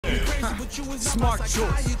crazy, but you was not Smart my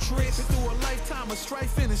psychiatrist. Been through a lifetime of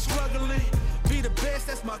strife and struggling. Be the best,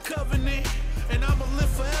 that's my covenant. And I'ma live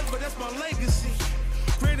forever, that's my legacy.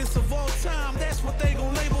 Greatest of all time, that's what they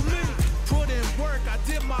gon' label me. Put in work, I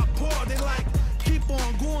did my part. They like, keep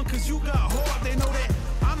on going, cause you got hard. They know that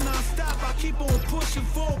I'm non-stop, I keep on pushing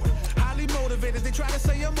forward. Highly motivated, they try to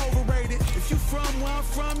say I'm overrated. If you from where I'm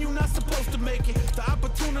from, you're not supposed to make it. The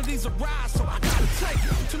opportunities arise, so I gotta take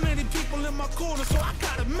it. Too many people in my corner, so I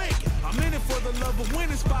gotta make it. I'm in it for the love of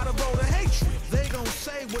winning, spot of all the hatred. They gon'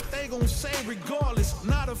 say what they gon' say regardless.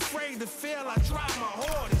 Not afraid to fail, I try my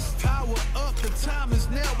hardest. Power up, the time is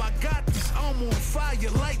now, I got this. I'm on fire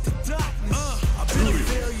like the darkness. I've been a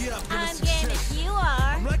failure, I've been a success. You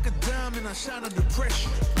are. I'm like a diamond, I shine under pressure.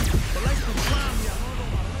 But life's been trying me, I hold on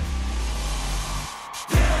my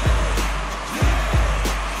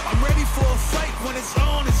I'm ready for a fight when it's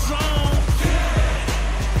on, it's on.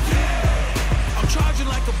 I'm charging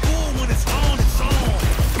like a bull when it's on, it's on.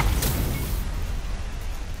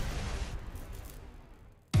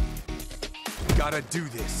 Gotta do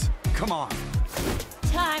this. Come on.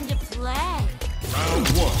 Time to play. Round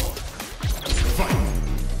one. Fight.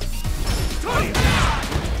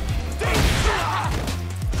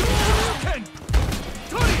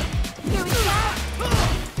 Here we go.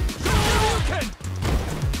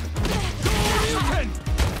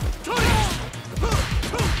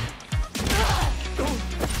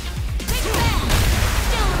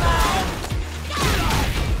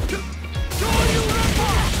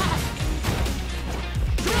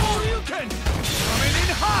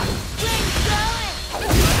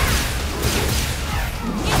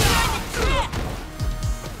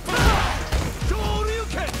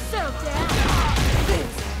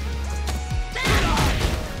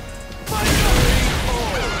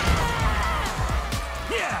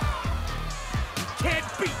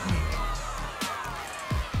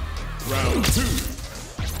 Round two.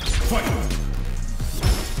 Fight.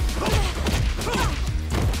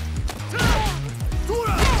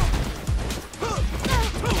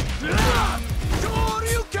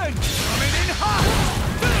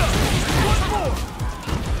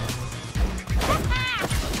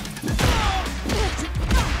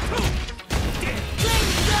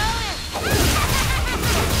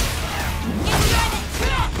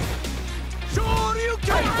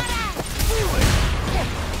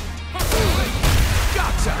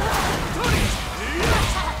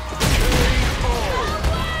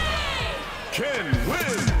 Ken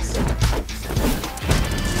wins!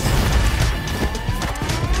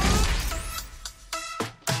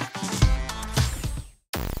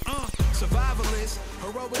 Survivalist,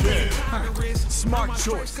 heroic, tolerance. Smart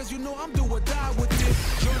choice. Cause you know I'm do or die with this.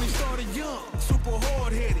 Journey started young, super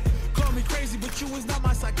hard-headed. Call me crazy, but you was not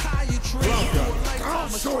my psychiatrist. I'll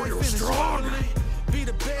show you strong. Be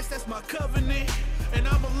the best, that's my covenant. And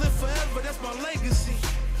I'ma live forever, that's my legacy.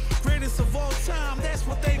 Greatest of all time, that's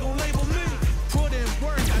what they gon' label me. Put in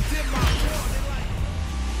work, I did my part. They like,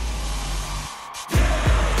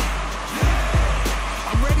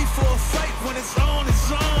 I'm ready for a fight when it's on,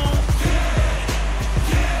 it's on.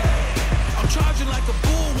 I'm charging like a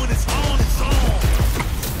bull when it's on, it's on.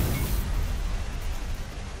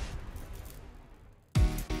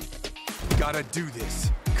 Gotta do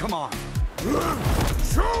this. Come on.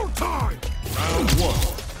 Showtime! Round one.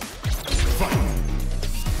 Fight!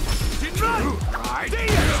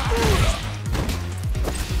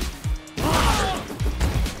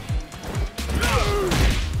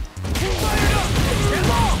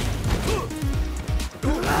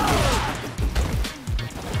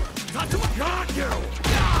 Got you!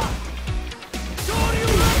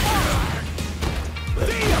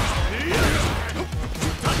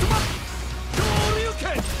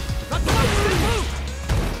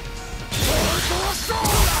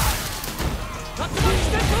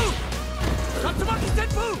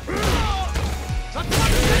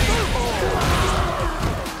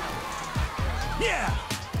 Yeah!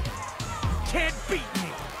 Can't beat me!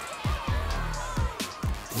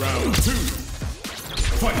 Round two.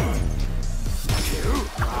 Fight!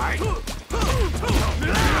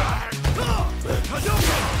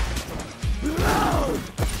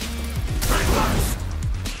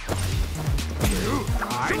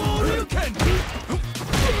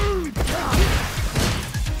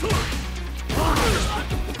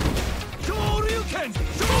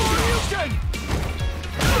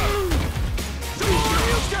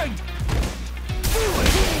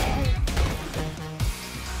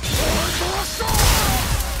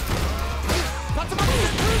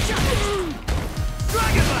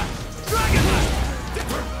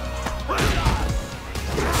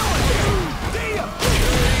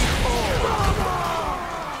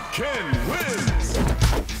 Ken wins!